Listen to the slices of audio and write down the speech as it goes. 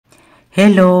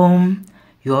Hello,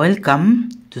 you are welcome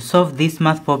to solve this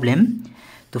math problem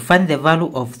to find the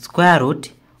value of square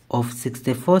root of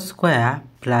 64 square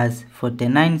plus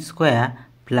 49 square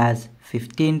plus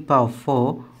 15 power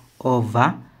 4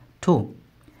 over 2.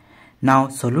 Now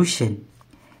solution,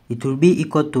 it will be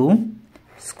equal to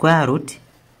square root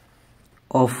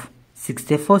of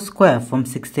 64 square from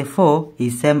 64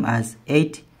 is same as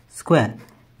 8 square,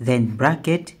 then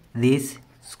bracket this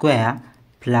square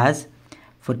plus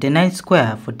 49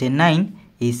 square, 49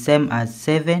 is same as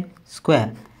 7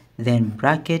 square, then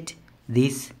bracket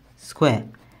this square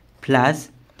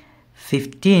plus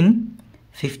 15,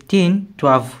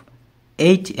 12,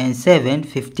 8 and 7,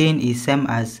 15 is same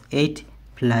as 8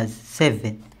 plus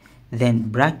 7, then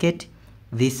bracket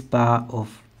this power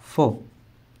of 4,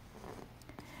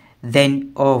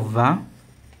 then over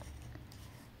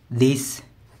this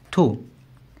 2.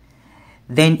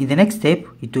 Then in the next step,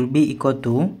 it will be equal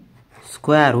to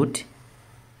square root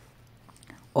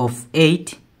of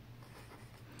 8,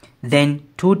 then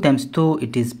 2 times 2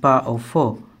 it is power of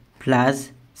 4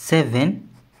 plus 7,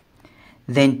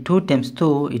 then 2 times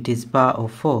 2 it is power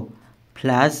of 4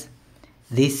 plus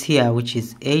this here which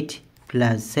is 8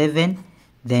 plus 7,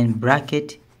 then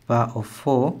bracket power of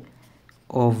 4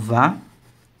 over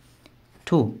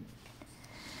 2.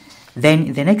 Then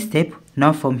in the next step,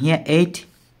 now from here 8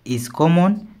 is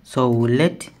common, so we'll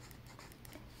let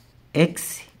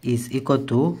x is equal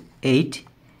to 8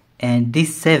 and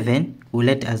this 7 we'll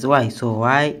let as y, so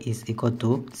y is equal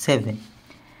to 7.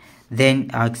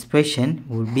 Then our expression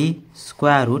will be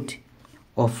square root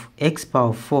of x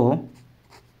power 4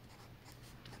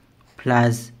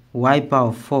 plus y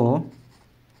power 4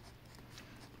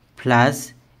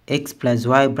 plus x plus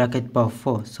y bracket power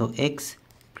 4, so x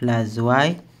plus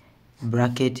y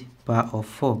bracket power of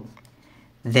 4,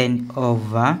 then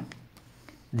over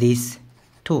this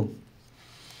 2.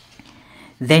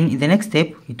 Then in the next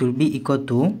step, it will be equal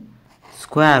to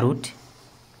square root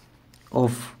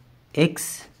of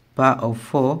x power of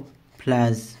 4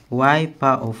 plus y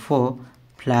power of 4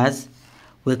 plus,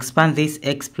 we expand this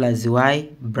x plus y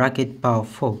bracket power of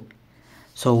 4.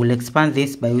 So we'll expand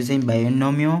this by using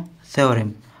binomial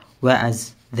theorem,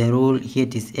 whereas the rule here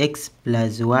it is x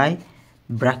plus y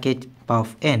bracket power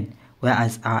of n,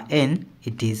 whereas our n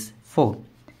it is 4.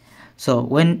 So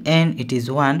when n it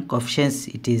is 1, coefficients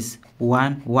it is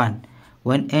 1, 1.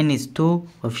 When n is 2,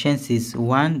 coefficients is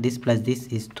 1, this plus this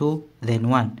is 2, then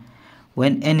 1.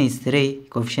 When n is 3,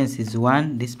 coefficients is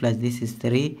 1, this plus this is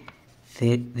 3,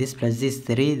 this plus this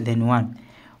 3, then 1.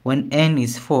 When n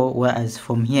is 4, whereas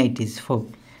from here it is 4,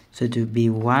 so it will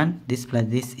be 1, this plus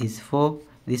this is 4,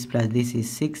 this plus this is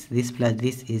 6, this plus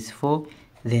this is 4,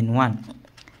 then 1.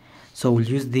 So we'll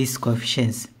use these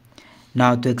coefficients.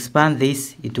 Now to expand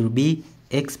this, it will be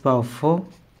x power 4,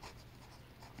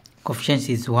 coefficients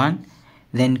is 1,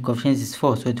 then coefficients is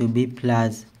 4, so it will be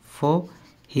plus 4.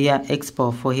 Here x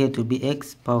power 4, here it will be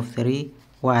x power 3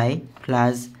 y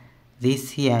plus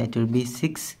this here it will be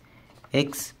 6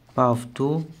 x power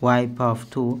 2 y power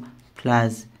 2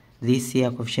 plus this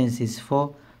here coefficients is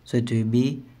 4, so it will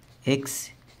be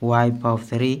x y power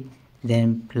 3,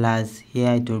 then plus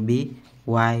here it will be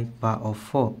y power of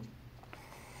 4,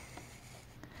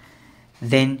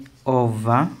 then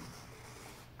over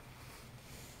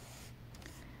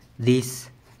this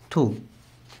 2.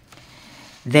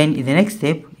 Then in the next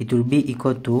step, it will be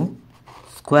equal to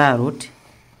square root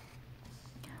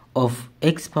of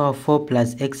x power 4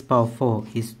 plus x power 4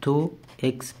 is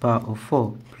 2x power of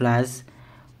 4 plus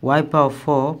y power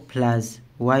 4 plus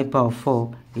y power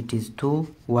 4, it is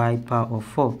 2y power of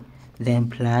 4, then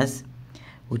plus,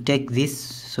 we take this,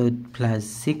 so plus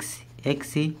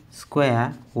 6x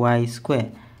square y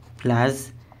square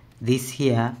plus this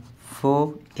here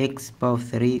 4x power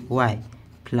 3y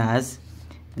plus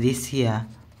this here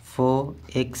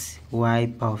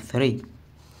 4xy power 3,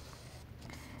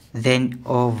 then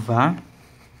over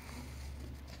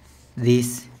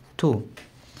this 2.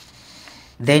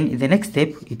 Then in the next step,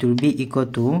 it will be equal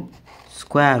to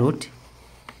square root.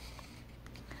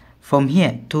 From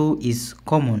here 2 is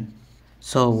common,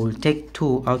 so we'll take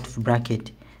 2 out of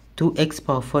bracket. 2x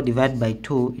power 4 divided by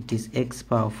 2, it is x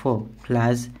power 4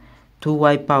 plus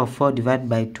 2y power 4 divided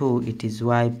by 2, it is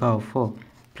y power 4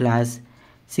 plus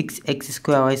 6x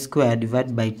square y square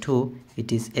divided by 2,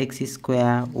 it is x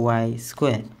square y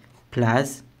square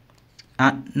plus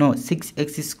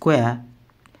 6x square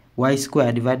y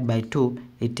square divided by 2,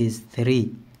 it is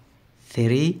 3x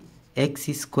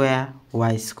square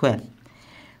y square.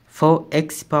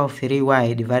 4x power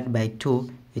 3y divided by 2,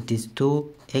 it is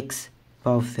 2x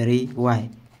power 3y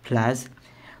plus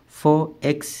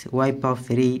 4xy power of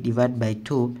 3 divided by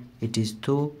 2, it is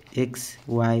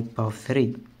 2xy power of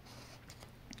 3.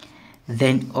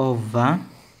 Then over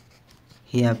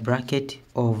here, bracket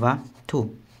over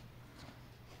 2.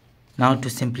 Now to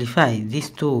simplify, this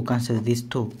 2 will cancel this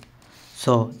 2.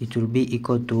 So it will be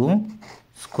equal to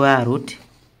square root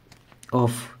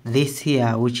of this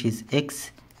here, which is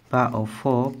x power of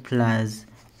 4 plus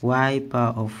y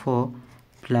power of 4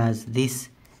 plus this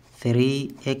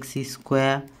 3x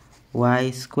square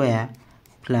y square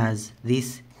plus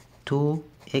this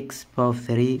 2x power of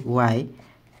 3y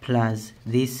plus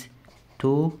this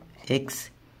 2x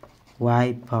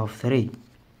y power of 3.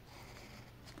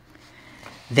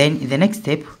 Then in the next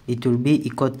step, it will be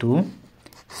equal to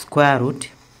square root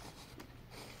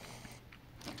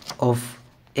of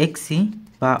x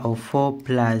power of 4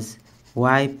 plus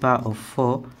y power of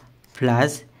 4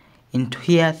 plus into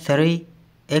here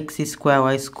 3x square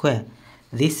y square.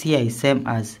 This here is same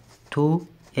as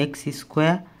 2x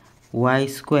square y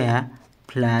square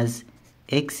plus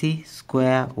x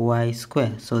square y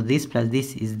square. So this plus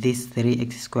this is this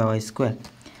 3x square y square.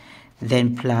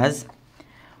 Then plus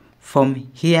from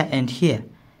here and here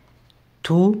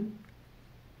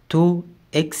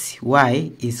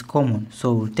 2xy is common,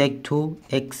 so we'll take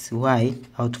 2xy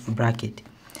out of bracket.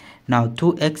 Now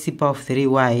 2x power of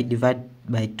 3y divided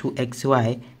by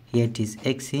 2xy, here it is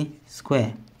x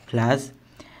square plus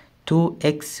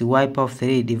 2xy power of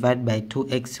 3 divided by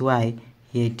 2xy,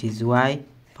 here it is y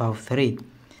power of 3.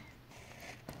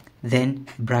 Then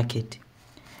bracket.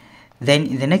 Then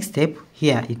in the next step,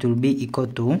 here it will be equal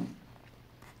to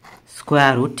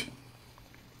square root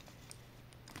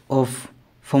of,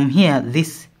 from here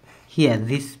this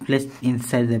placed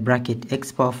inside the bracket,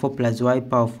 x power 4 plus y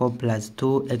power 4 plus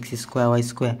 2x square y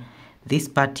square. This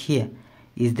part here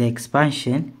is the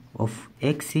expansion of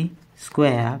x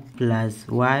square plus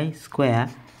y square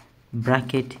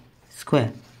bracket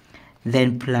square.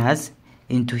 Then plus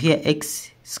into here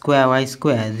x square y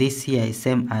square. This here is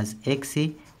same as x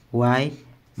y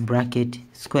bracket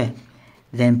square.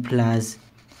 Then plus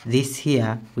this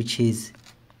here, which is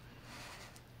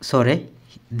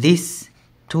this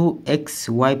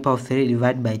 2xy power 3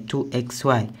 divided by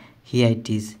 2xy, here it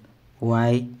is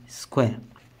y square.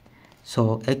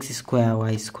 So x square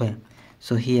y square.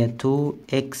 So here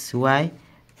 2xy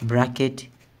bracket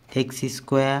x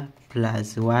square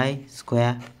plus y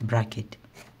square bracket.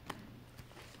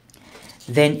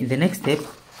 Then in the next step,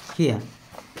 here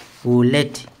we'll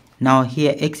let, now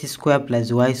here x square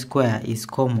plus y square is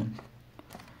common,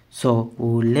 so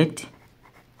we'll let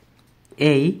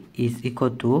a is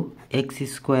equal to x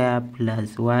square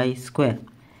plus y square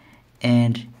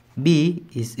and b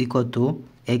is equal to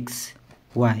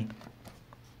xy.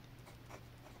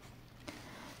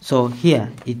 So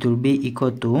here it will be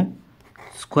equal to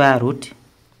square root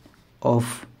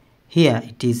of, here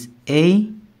it is a,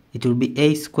 it will be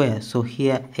a square, so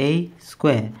here a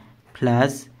square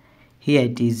plus here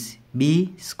it is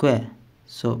b square,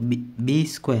 so b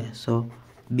square, so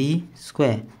b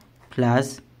square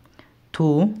plus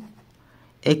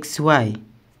 2xy,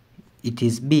 it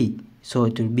is b, so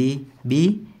it will be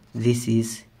b, this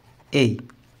is a.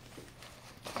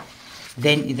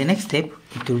 Then in the next step,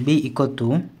 it will be equal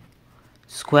to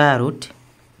square root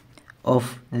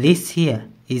of this here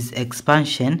is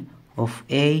expansion of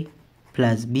a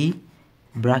plus b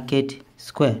bracket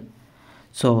square.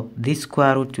 So this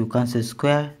square root will cancel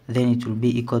square, then it will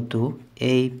be equal to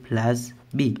a plus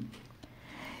b.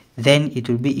 Then it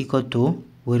will be equal to,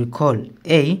 we recall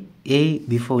a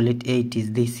before we let a, it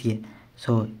is this here,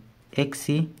 so x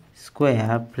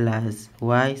square plus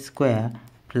y square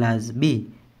plus b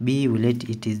we let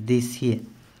it is this here,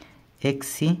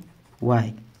 xy.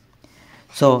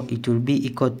 So it will be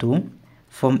equal to,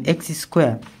 from x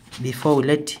square before we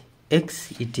let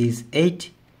x it is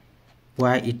 8,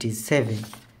 y it is 7,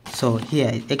 so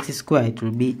here x square it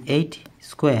will be 8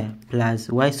 square plus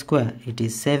y square it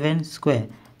is 7 square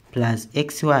plus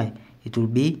xy it will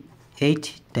be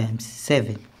 8 times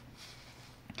 7.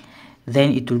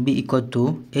 Then it will be equal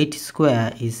to 8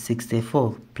 square is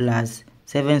 64 plus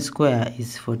 7 square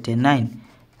is 49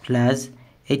 plus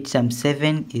 8 times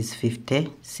 7 is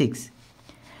 56.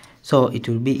 So it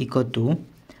will be equal to,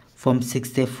 from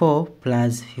 64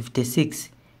 plus 56,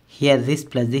 here this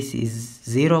plus this is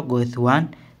 0 go with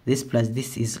 1, this plus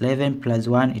this is 11 plus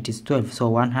 1 it is 12, so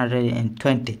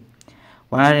 120.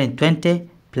 120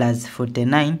 plus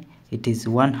 49 it is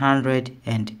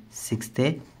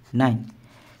 169.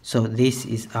 So this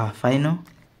is our final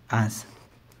answer.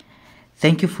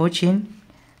 Thank you for watching.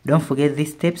 Don't forget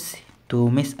these steps to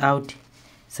miss out.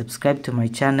 Subscribe to my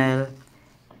channel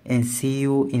and see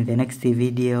you in the next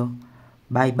video.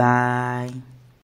 Bye bye.